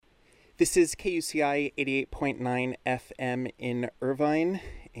This is KUCI 88.9 FM in Irvine,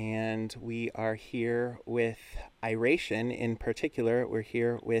 and we are here with Iration in particular. We're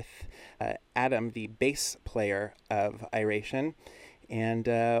here with Adam, the bass player of Iration. And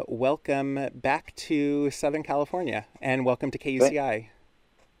welcome back to Southern California, and welcome to KUCI.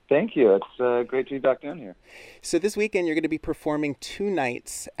 Thank you. It's great to be back down here. So this weekend you're going to be performing 2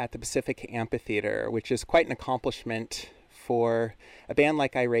 nights at the Pacific Amphitheater, which is quite an accomplishment for a band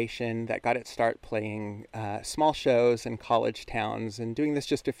like Iration that got its start playing small shows in college towns and doing this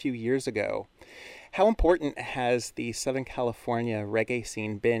just a few years ago. How important has the Southern California reggae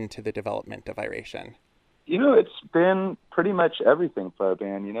scene been to the development of Iration? It's been pretty much everything for our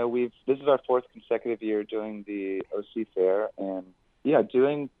band. This is our 4th consecutive year doing the OC Fair, and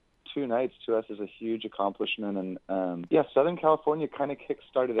doing 2 nights to us is a huge accomplishment. And Southern California kind of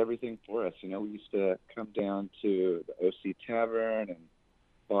kick-started everything for us. We used to come down to the OC Tavern and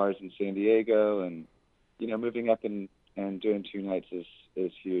bars in San Diego, and moving up and doing 2 nights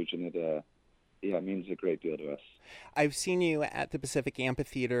is huge, and it means a great deal to us. I've seen you at the Pacific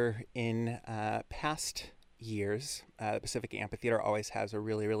Amphitheater in past years. The Pacific Amphitheater always has a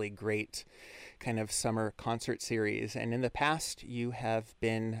really, really great kind of summer concert series. And in the past, you have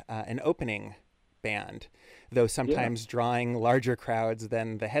been an opening band, though sometimes drawing larger crowds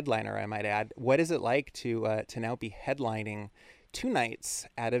than the headliner, I might add. What is it like to now be headlining 2 nights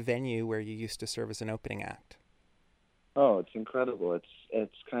at a venue where you used to serve as an opening act? Oh, it's incredible.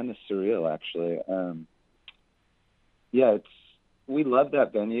 It's kind of surreal, actually. We love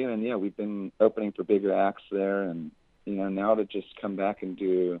that venue, and we've been opening for bigger acts there, and now to just come back and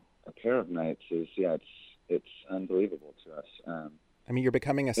do a pair of nights is it's unbelievable to us. I mean, you're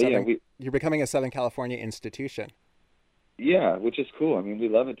becoming a Southern California institution. Yeah, which is cool. I mean, we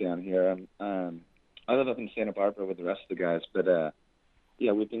love it down here. I live up in Santa Barbara with the rest of the guys, but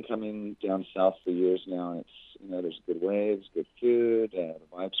we've been coming down south for years now, and it's there's good waves, good food, the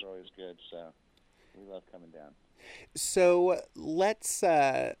vibes are always good, so we love coming down. So let's,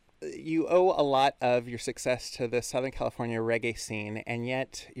 you owe a lot of your success to the Southern California reggae scene, and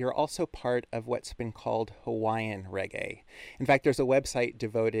yet you're also part of what's been called Hawaiian reggae. In fact, there's a website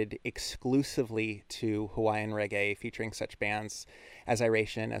devoted exclusively to Hawaiian reggae, featuring such bands as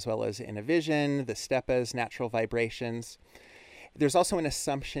Iration, as well as Iration, the Stepas, Natural Vibrations. There's also an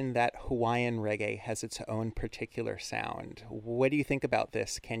assumption that Hawaiian reggae has its own particular sound. What do you think about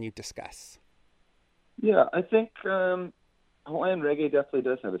this? Can you discuss? Yeah, I think Hawaiian reggae definitely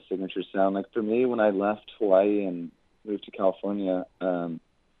does have a signature sound. Like for me, when I left Hawaii and moved to California,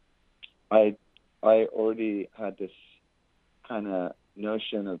 I already had this kind of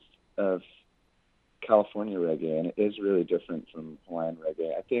notion of California reggae, and it is really different from Hawaiian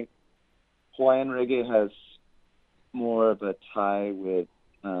reggae. I think Hawaiian reggae has more of a tie with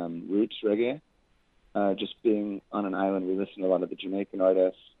roots reggae. Just being on an island, we listen to a lot of the Jamaican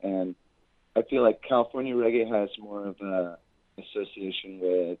artists, and I feel like California reggae has more of a association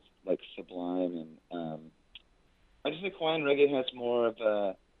with like Sublime, and I just think Hawaiian reggae has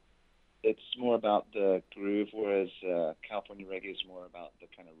it's more about the groove, whereas California reggae is more about the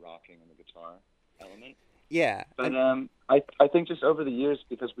kind of rocking and the guitar element. Yeah. But I think just over the years,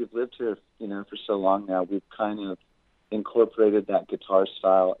 because we've lived here, for so long now, we've kind of incorporated that guitar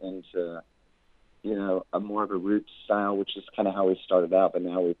style into, a more of a roots style, which is kind of how we started out. But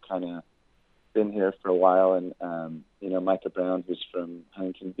now we've kind of been here for a while, and Micah Brown, who's from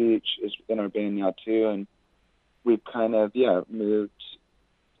Huntington Beach, is in our band now too, and we've kind of moved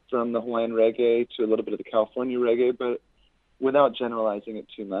from the Hawaiian reggae to a little bit of the California reggae, but without generalizing it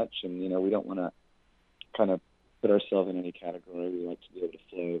too much. And we don't want to kind of put ourselves in any category. We like to be able to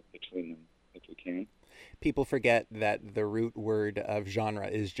flow between them if we can. People forget that the root word of genre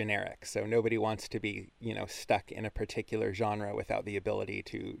is generic, so nobody wants to be, stuck in a particular genre without the ability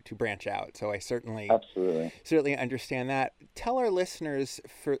to branch out. So I certainly understand that. Tell our listeners,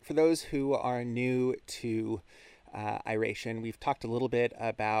 for those who are new to Iration, we've talked a little bit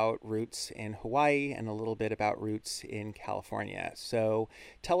about roots in Hawaii and a little bit about roots in California. So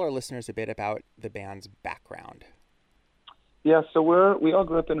tell our listeners a bit about the band's background. Yeah, so we all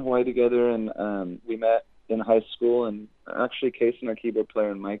grew up in Hawaii together, and we met in high school, and actually Casey, our keyboard player,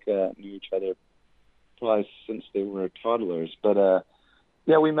 and Micah knew each other probably since they were toddlers. But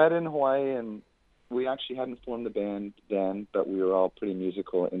we met in Hawaii, and we actually hadn't formed the band then, but we were all pretty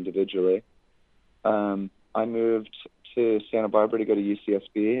musical individually. I moved to Santa Barbara to go to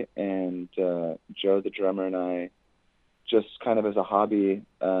UCSB, and Joe, the drummer, and I, just kind of as a hobby,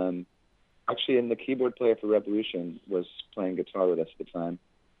 actually, and the keyboard player for Revolution was playing guitar with us at the time.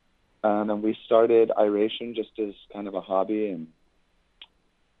 And we started Iration just as kind of a hobby, and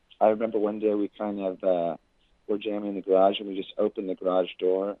I remember one day we kind of were jamming in the garage, and we just opened the garage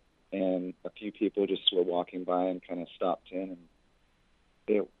door, and a few people just were walking by and kind of stopped in, and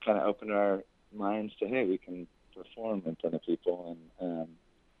it kind of opened our minds to, hey, we can perform in front of people. And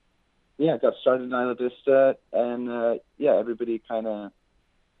yeah, got started in Isla Vista, and yeah, everybody kind of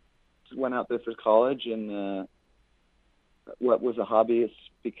went out there for college, and what was a hobby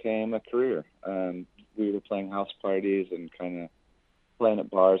became a career. We were playing house parties and kind of playing at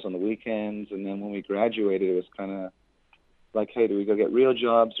bars on the weekends, and then when we graduated, it was kind of like, hey, do we go get real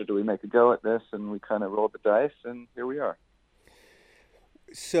jobs or do we make a go at this? And we kind of rolled the dice, and here we are.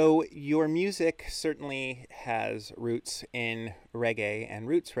 So your music certainly has roots in reggae and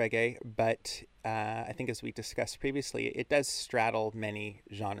roots reggae, but I think as we discussed previously, it does straddle many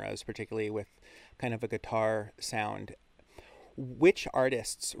genres, particularly with kind of a guitar sound. Which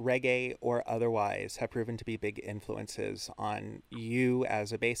artists, reggae or otherwise, have proven to be big influences on you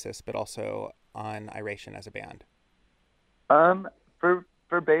as a bassist, but also on Iration as a band? For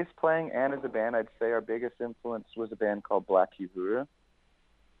bass playing and as a band, I'd say our biggest influence was a band called Black Uhuru.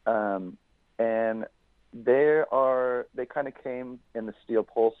 And they kind of came in the Steel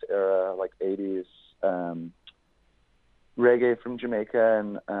Pulse era, like 80s reggae from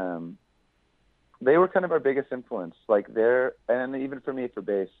Jamaica, and they were kind of our biggest influence. Like and even for me for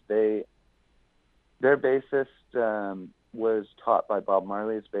bass, their bassist was taught by Bob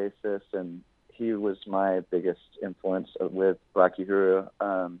Marley's bassist, and he was my biggest influence with Black Uhuru.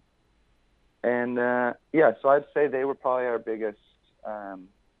 Yeah, so I'd say they were probably our biggest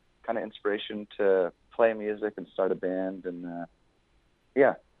kind of inspiration to play music and start a band, and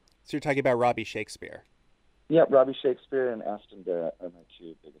yeah. So you're talking about Robbie Shakespeare. Yeah, Robbie Shakespeare and Aston Barrett are my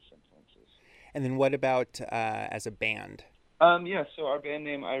two biggest influences. And then what about as a band? Yeah, so our band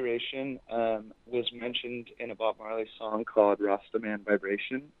name Iration was mentioned in a Bob Marley song called Rastaman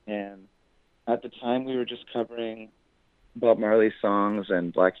Vibration, and at the time we were just covering Bob Marley songs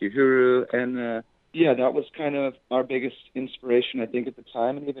and Black Uhuru, and yeah, that was kind of our biggest inspiration, I think, at the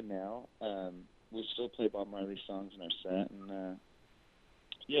time, and even now. We still play Bob Marley songs in our set, and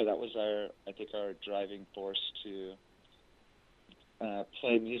yeah, that was I think, our driving force to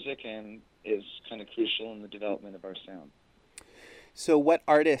play music, and is kind of crucial in the development of our sound. So what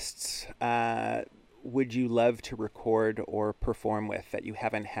artists would you love to record or perform with that you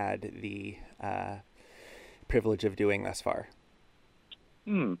haven't had the privilege of doing thus far?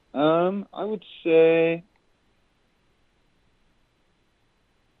 I would say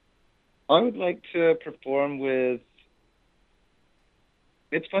I would like to perform with.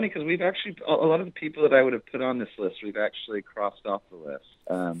 It's funny because we've actually, a lot of the people that I would have put on this list, we've actually crossed off the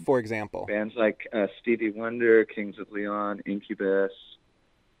list. For example, bands like Stevie Wonder, Kings of Leon, Incubus,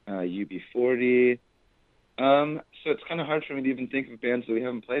 UB40. So it's kind of hard for me to even think of bands that we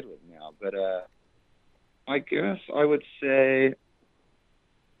haven't played with now. But I guess I would say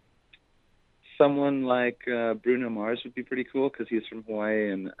someone like Bruno Mars would be pretty cool because he's from Hawaii,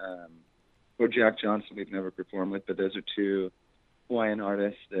 and or Jack Johnson we've never performed with, but those are two Hawaiian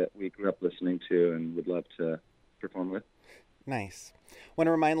artists that we grew up listening to and would love to perform with. Nice. Want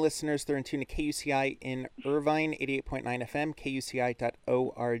to remind listeners they're in tune to KUCI in Irvine, 88.9 FM,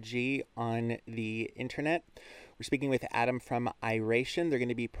 kuci.org on the internet. We're speaking with Adam from Iration. They're going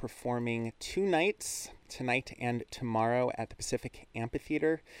to be performing 2 nights, tonight and tomorrow, at the Pacific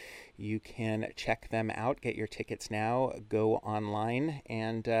Amphitheater. You can check them out, get your tickets now, go online,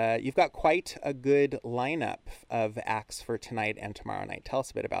 and you've got quite a good lineup of acts for tonight and tomorrow night. Tell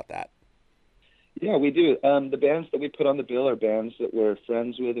us a bit about that. Yeah, we do. The bands that we put on the bill are bands that we're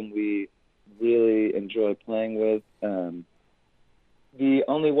friends with and we really enjoy playing with. The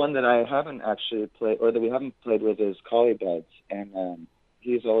only one that I haven't actually played, or that we haven't played with, is Collie Buds, and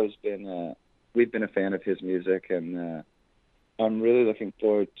he's always been, we've been a fan of his music, and I'm really looking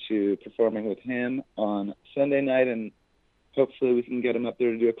forward to performing with him on Sunday night, and hopefully we can get him up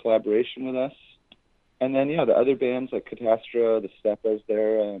there to do a collaboration with us. And then, yeah, the other bands like Catastro, the Steppas,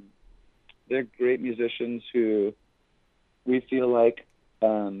 they're great musicians who we feel like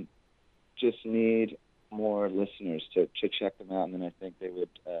just need more listeners to check them out, and then I think they would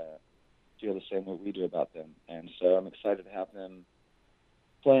feel the same way we do about them. And so I'm excited to have them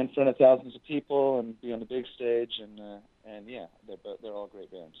play in front of thousands of people and be on the big stage, and yeah, they're all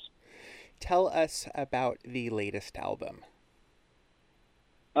great bands. Tell us about the latest album.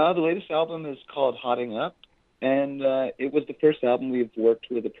 The latest album is called Hotting Up, and it was the first album we've worked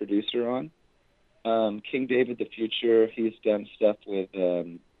with a producer on. King David the Future, he's done stuff with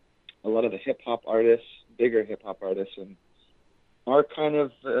a lot of the hip-hop artists, bigger hip-hop artists, and our kind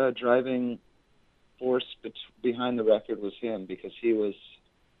of driving force behind the record was him, because he was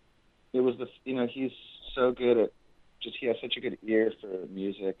it was he's so good at just he has such a good ear for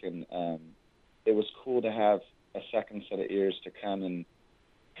music, and it was cool to have a second set of ears to come and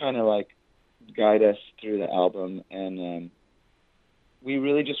kind of like guide us through the album. And we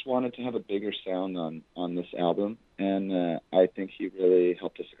really just wanted to have a bigger sound on this album, and I think he really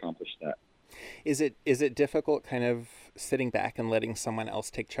helped us accomplish that. Is it difficult kind of sitting back and letting someone else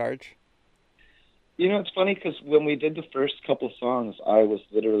take charge? It's funny because when we did the first couple songs, I was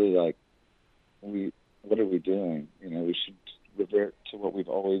literally like, what are we doing? We should revert to what we've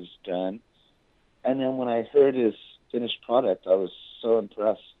always done. And then when I heard his finished product, I was so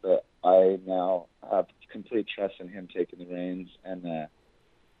impressed that I now have complete trust in him taking the reins. And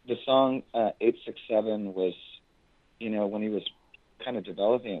the song 867 was, when he was kind of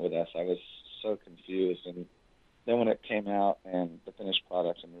developing it with us, I was so confused. And then when it came out and the finished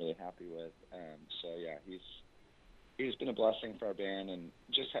product, I'm really happy with. So yeah, he's been a blessing for our band, and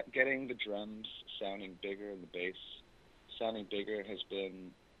just getting the drums sounding bigger and the bass sounding bigger has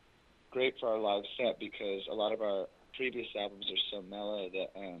been great for our live set, because a lot of our previous albums are so mellow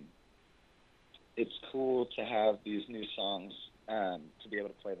that it's cool to have these new songs to be able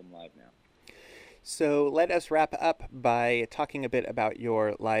to play them live now. So let us wrap up by talking a bit about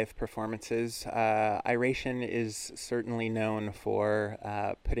your live performances. Iration is certainly known for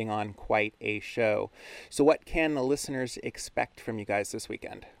putting on quite a show. So what can the listeners expect from you guys this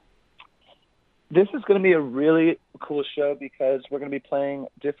weekend? This is going to be a really cool show because we're going to be playing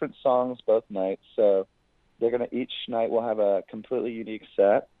different songs both nights. So each night will have a completely unique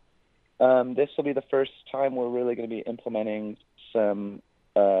set. This will be the first time we're really going to be implementing some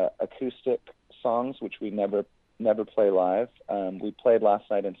acoustic songs, which we never play live. We played last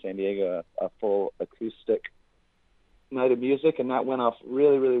night in San Diego a full acoustic night of music, and that went off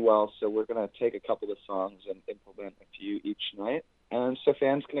really, really well. So we're going to take a couple of songs and implement a few each night. And so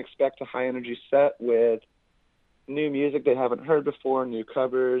fans can expect a high-energy set with new music they haven't heard before, new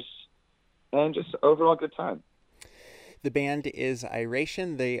covers, and just overall good time. The band is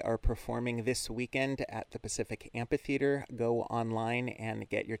Iration. They are performing this weekend at the Pacific Amphitheater. Go online and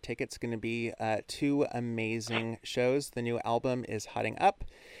get your tickets. Going to be two amazing shows. The new album is hotting up.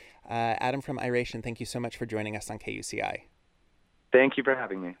 Adam from Iration, thank you so much for joining us on KUCI. Thank you for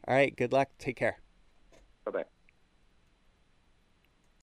having me. All right, good luck. Take care. Bye-bye.